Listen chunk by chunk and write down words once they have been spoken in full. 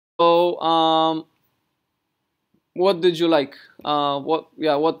What did you like?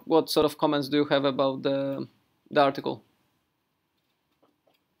 What sort of comments do you have about the article?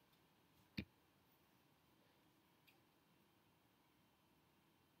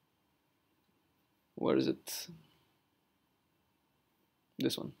 Where is it?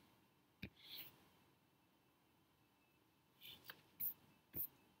 This one.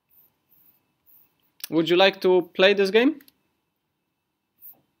 Would you like to play this game?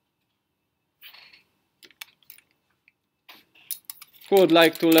 Who would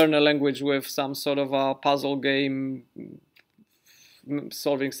like to learn a language with some sort of a puzzle game,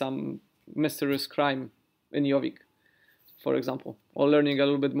 solving some mysterious crime in Yovik, for example, or learning a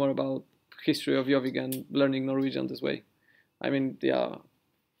little bit more about history of Yovik and learning Norwegian this way? I mean, yeah,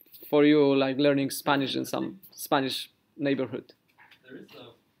 for you, like learning Spanish in some Spanish neighborhood. There is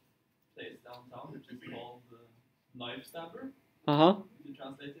a place downtown which is called Knife Stabber. Uh-huh. You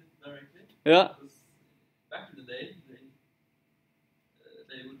translate it directly. Yeah. Because back in the day,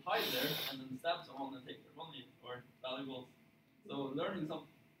 they would hide there and then stab someone and take their money or valuables. So learning some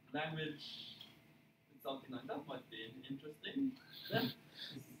language with something like that might be interesting. Yeah.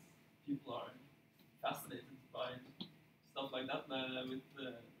 People are fascinated by stuff like that, with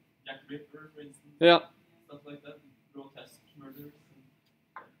Jack Ripper, for instance. Yeah. Stuff like that, grotesque murders.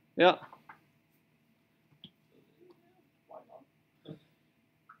 Yeah. Why not?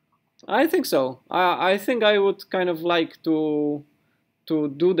 I think so. I think I would kind of like to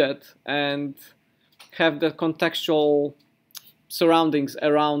do that and have the contextual surroundings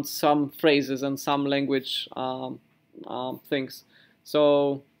around some phrases and some language things.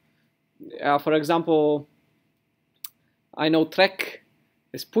 So, for example, I know trek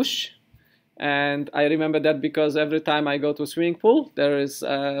is push, and I remember that because every time I go to a swimming pool, there is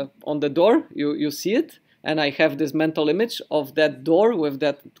on the door, you see it, and I have this mental image of that door with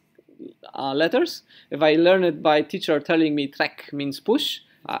that letters. If I learn it by teacher telling me trek means push,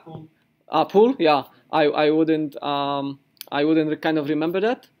 pull, yeah, I wouldn't kind of remember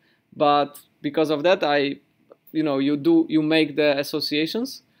that, but because of that, you make the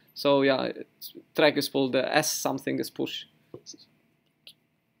associations. So yeah, trek is pull, the S something is push.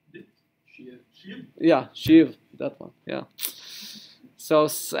 Yeah, shiv, that one. Yeah. So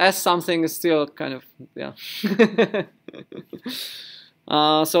S something is still kind of, yeah.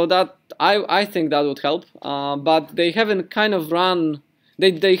 So that I think that would help, but they haven't kind of run.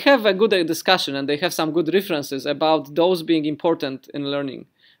 They have a good discussion and they have some good references about those being important in learning,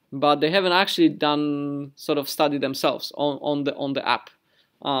 but they haven't actually done sort of study themselves on the app,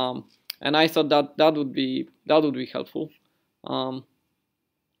 and I thought that would be helpful,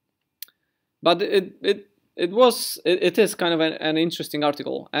 but it is kind of an interesting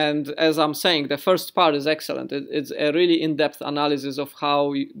article, and as I'm saying, the first part is excellent. It's a really in-depth analysis of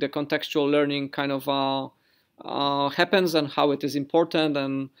how the contextual learning kind of happens and how it is important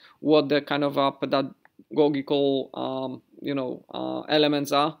and what the kind of pedagogical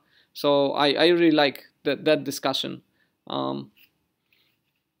elements are. So I really like that discussion.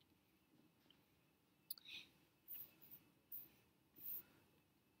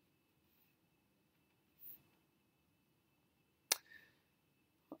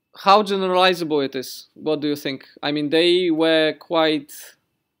 How generalizable it is? What do you think? I mean, they were quite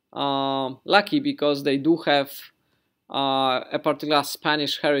lucky because they do have a particular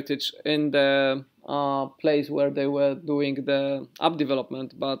Spanish heritage in the place where they were doing the app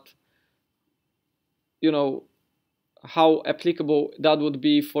development, but how applicable that would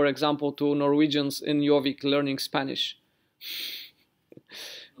be, for example, to Norwegians in Jovik learning Spanish.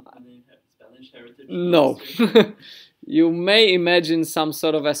 Spanish heritage? No. You may imagine some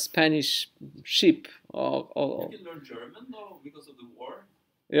sort of a Spanish ship. You can learn German though because of the war.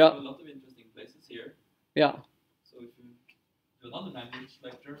 Yeah. There are a lot of interesting places here. Yeah. So if you do another language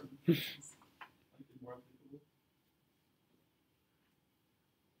like German, it's might be more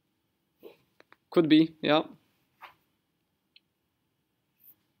applicable. Could be, yeah.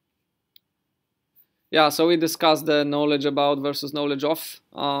 Yeah, so we discussed the knowledge about versus knowledge of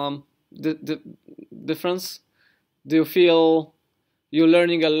the difference. Do you feel you're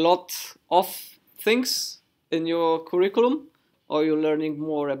learning a lot of things in your curriculum, or you're learning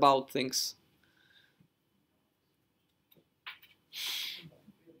more about things?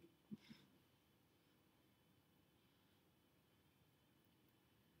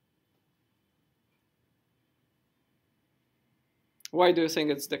 Why do you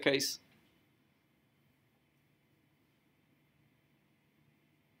think it's the case?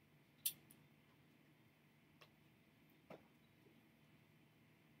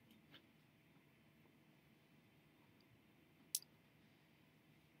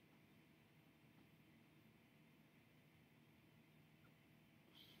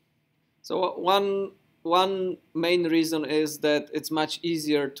 So one main reason is that it's much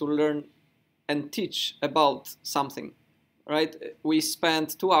easier to learn and teach about something, right? We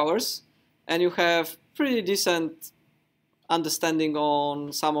spend 2 hours and you have pretty decent understanding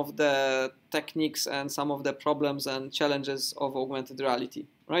on some of the techniques and some of the problems and challenges of augmented reality,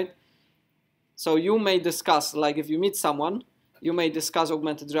 right? So you may discuss, like if you meet someone, you may discuss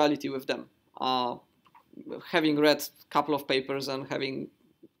augmented reality with them, having read a couple of papers and having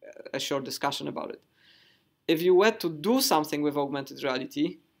a short discussion about it. If you were to do something with augmented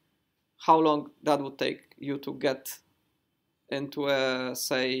reality, how long that would take you to get into a,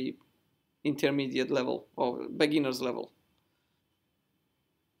 say, intermediate level or beginner's level?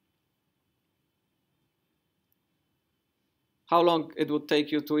 How long it would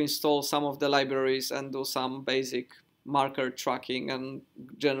take you to install some of the libraries and do some basic marker tracking and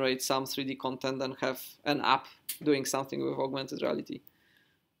generate some 3D content and have an app doing something with augmented reality?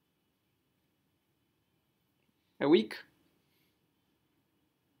 A week?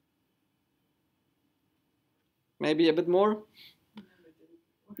 Maybe a bit more?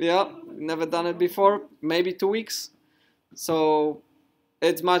 Yeah, never done it before. Maybe 2 weeks. So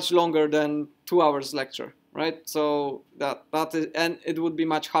it's much longer than 2 hours lecture, right? So that is, and it would be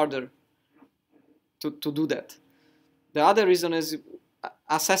much harder to do that. The other reason is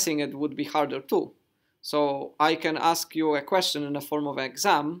assessing it would be harder too. So I can ask you a question in the form of an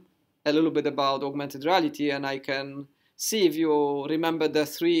exam, a little bit about augmented reality, and I can see if you remember the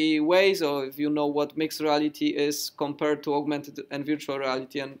 3 ways or if you know what mixed reality is compared to augmented and virtual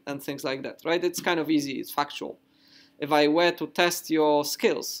reality and things like that, right? It's kind of easy, it's factual. If I were to test your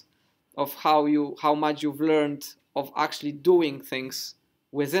skills of how much you've learned of actually doing things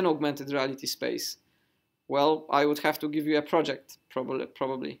within augmented reality space, well, I would have to give you a project,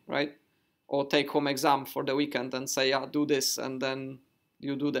 probably, right? Or take home exam for the weekend and say, yeah, do this, and then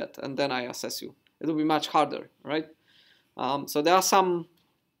you do that, and then I assess you. It'll be much harder, right? So there are some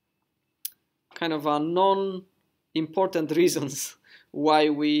kind of non-important reasons why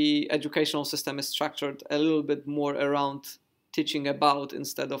educational system is structured a little bit more around teaching about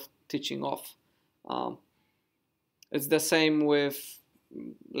instead of teaching off. It's the same with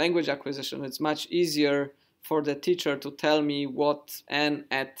language acquisition. It's much easier for the teacher to tell me what an,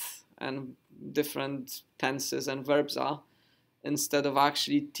 at, and different tenses and verbs are instead of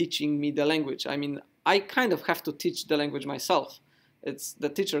actually teaching me the language. I mean, I kind of have to teach the language myself. It's the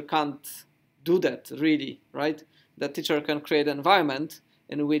teacher can't do that really, right? The teacher can create an environment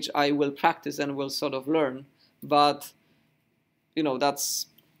in which I will practice and will sort of learn, but you know,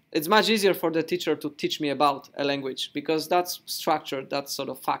 it's much easier for the teacher to teach me about a language because that's structured, that's sort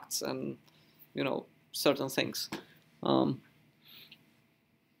of facts and, you know, certain things.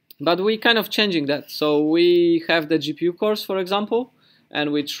 But we kind of changing that. So we have the GPU course, for example,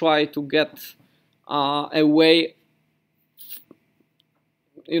 and we try to get a way,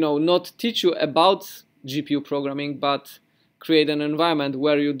 you know, not teach you about GPU programming, but create an environment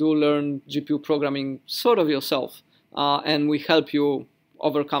where you do learn GPU programming sort of yourself, and we help you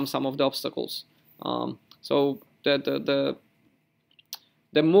overcome some of the obstacles. So the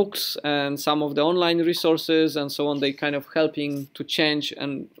MOOCs and some of the online resources and so on, they kind of helping to change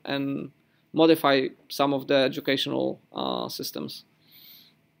and modify some of the educational systems.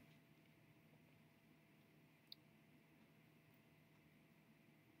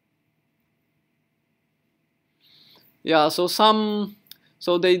 Yeah, so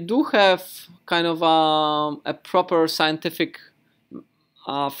they do have kind of a proper scientific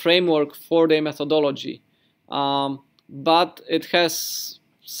framework for their methodology, but it has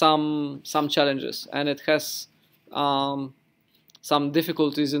some challenges and it has some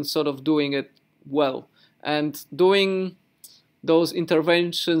difficulties in sort of doing it well and doing those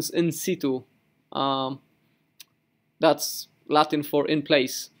interventions in situ. That's Latin for in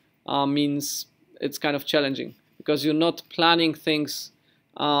place, means it's kind of challenging because you're not planning things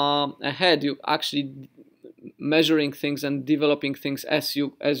ahead. You actually measuring things and developing things as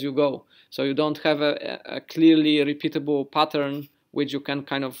you go. So you don't have a clearly repeatable pattern which you can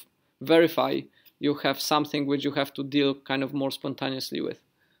kind of verify. You have something which you have to deal kind of more spontaneously with.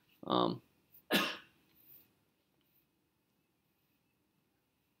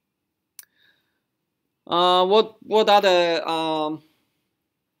 What other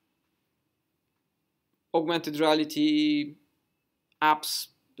augmented reality apps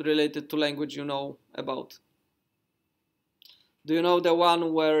related to language you know about? Do you know the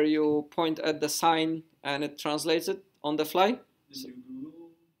one where you point at the sign and it translates it on the fly?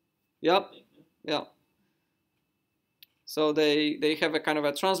 Yep. Yeah. So they have a kind of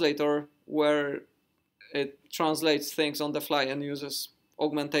a translator where it translates things on the fly and uses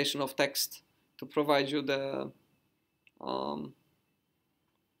augmentation of text to provide you the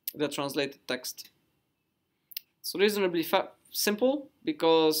translated text. It's reasonably simple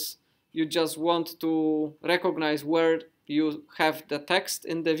because you just want to recognize where you have the text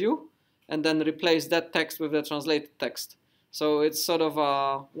in the view and then replace that text with the translated text. So it's sort of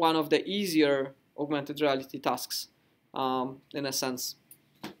one of the easier augmented reality tasks in a sense.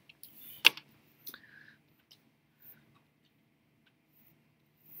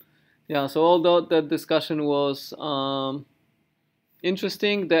 Yeah, so although that discussion was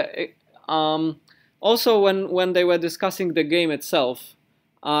interesting, also when they were discussing the game itself,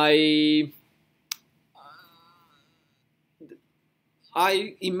 I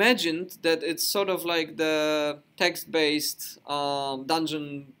imagined that it's sort of like the text-based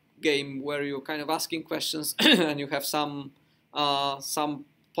dungeon game where you're kind of asking questions and you have some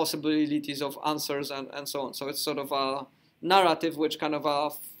possibilities of answers and so on. So it's sort of a narrative which kind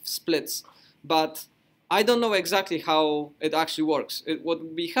of splits. But I don't know exactly how it actually works. What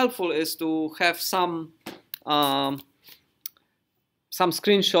would be helpful is to have some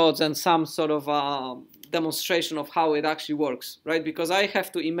screenshots and some sort of demonstration of how it actually works, right? Because I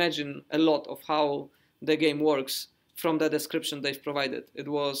have to imagine a lot of how the game works from the description they've provided.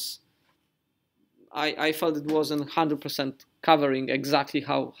 I felt it wasn't 100% covering exactly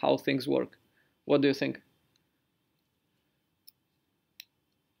how things work. What do you think?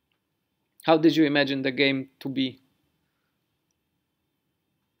 How did you imagine the game to be?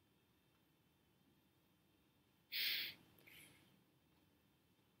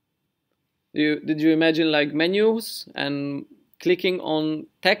 Did you imagine like menus and clicking on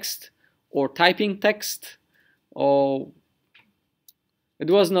text or typing text, or it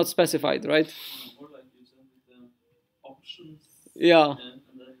was not specified, right? More like you said with the options. Yeah. And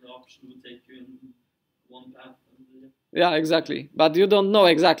then the option would take you in one path. Yeah, exactly. But you don't know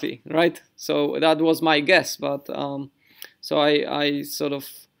exactly, right? So that was my guess. But so I sort of,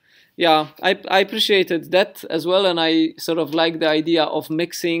 yeah, I appreciated that as well, and I sort of like the idea of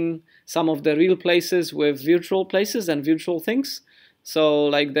mixing some of the real places with virtual places and virtual things. So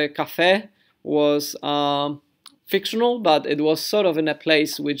like the cafe was fictional, but it was sort of in a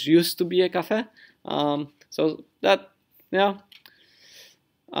place which used to be a cafe. So that, yeah.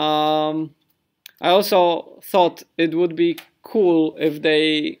 I also thought it would be cool if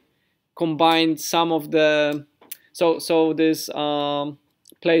they combined some of the so this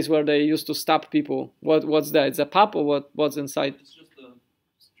place where they used to stab people. What's that? It's a pub or what's inside? It's just a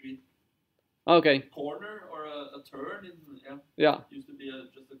street. Okay. Corner or a turn in Yeah. It used to be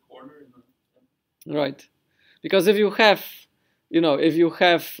just a corner in Right. Because if you have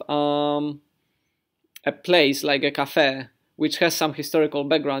a place like a cafe which has some historical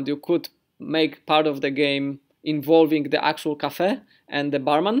background, you could make part of the game involving the actual cafe and the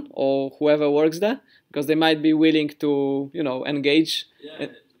barman or whoever works there, because they might be willing to, engage. Yeah,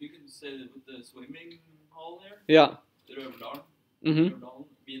 you can say that with the swimming hall here. Yeah. The Røverdalen. Mm-hmm. Røverdalen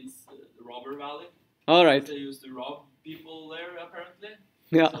means the robber valley. All right. They used to rob people there, apparently.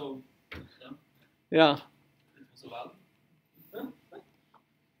 Yeah. So, yeah. It was a valley.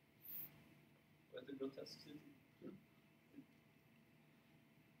 Quite a grotesque city.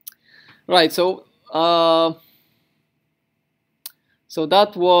 Right. So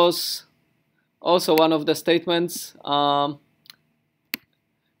that was also one of the statements. So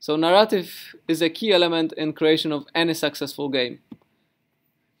narrative is a key element in creation of any successful game.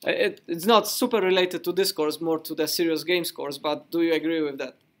 It's not super related to this course, more to the serious games course, but do you agree with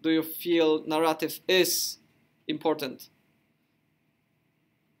that? Do you feel narrative is important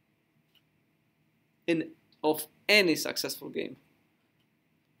of any successful game?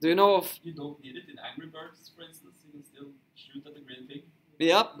 Do you know of... You don't need it in Angry Birds, for instance. You can still shoot at the green pig.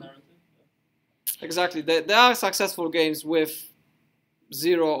 Yep. Exactly. There are successful games with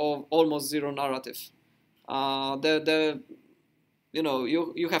zero or almost zero narrative. You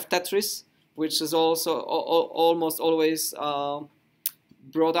have Tetris, which is also almost always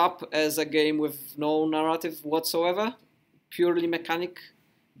brought up as a game with no narrative whatsoever, purely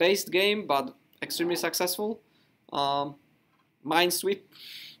mechanic-based game, but extremely successful.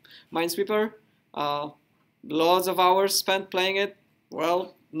 Minesweeper, lots of hours spent playing it.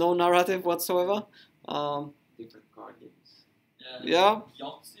 Well, no narrative whatsoever. Different card games. Yeah.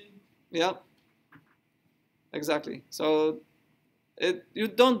 Yahtzee. Yeah. Exactly. So you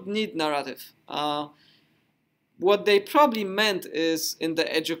don't need narrative. What they probably meant is, in the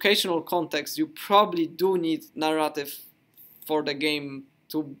educational context, you probably do need narrative for the game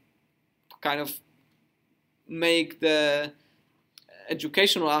to kind of make the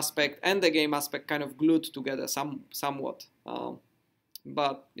educational aspect and the game aspect kind of glued together somewhat.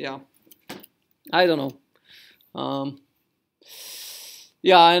 but yeah, I don't know.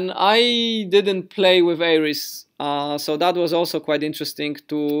 Yeah, and I didn't play with Aries, so that was also quite interesting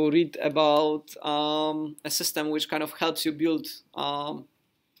to read about a system which kind of helps you build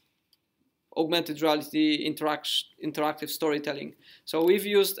augmented reality interactive storytelling. So we've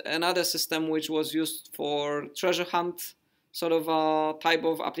used another system which was used for treasure hunt sort of type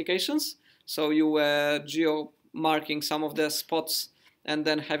of applications. So you were geo marking some of the spots and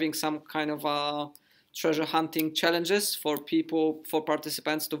then having some kind of treasure hunting challenges for people, for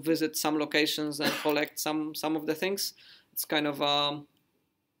participants to visit some locations and collect some of the things. It's kind of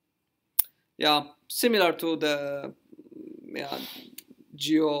yeah, similar to the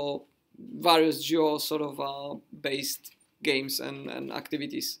various geo sort of based games and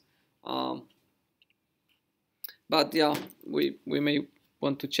activities. But yeah, we may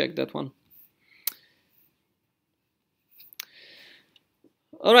want to check that one.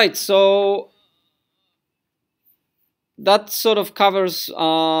 All right, so that sort of covers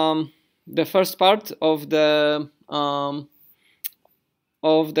the first part of the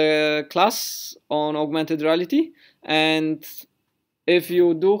class on augmented reality. And if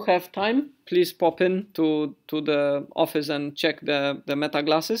you do have time, please pop in to the office and check the meta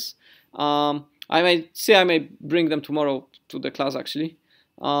glasses. I may bring them tomorrow to the class actually.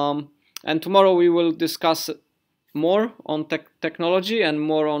 And tomorrow we will discuss more on technology and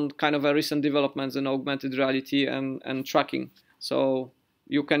more on kind of a recent developments in augmented reality and tracking. So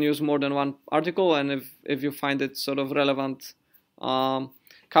you can use more than one article, and if you find it sort of relevant,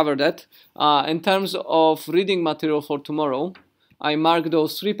 cover that. In terms of reading material for tomorrow, I marked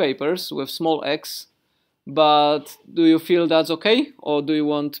those 3 papers with small x, but do you feel that's okay, or do you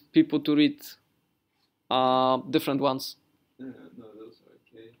want people to read different ones? No, those are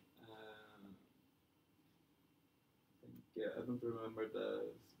okay. I don't remember the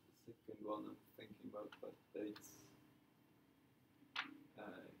second one I'm thinking about, but I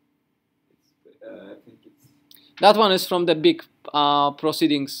think it's... That one is from the big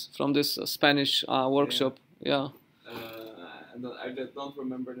proceedings from this Spanish workshop. Yeah. I just don't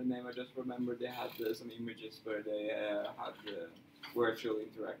remember the name. I just remember they had some images where they had virtual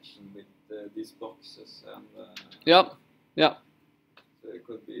interaction with these boxes and. Yeah. So it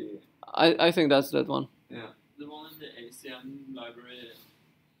could be. I think that's that one. Yeah. The one in the ACM library.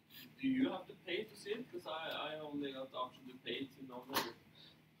 Do you have to pay to see it? Because I only got the option to pay to download it,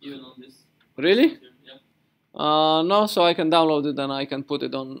 even on this. Really? Yeah. No, so I can download it and I can put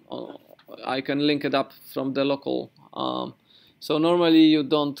it on I can link it up from the local. So normally you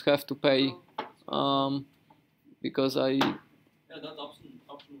don't have to pay, because Yeah, that option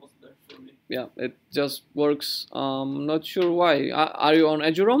was there for me. Yeah, it just works. Not sure why. Are you on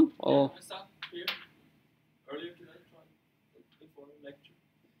Eduroam or? Yeah, I sat here earlier today, before the lecture.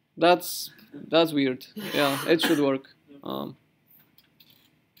 That's weird. Yeah, it should work.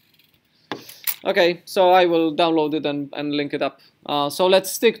 Okay, so I will download it and link it up. So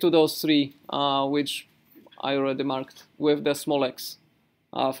let's stick to those 3, which I already marked with the small x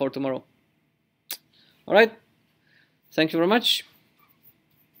for tomorrow. All right. Thank you very much.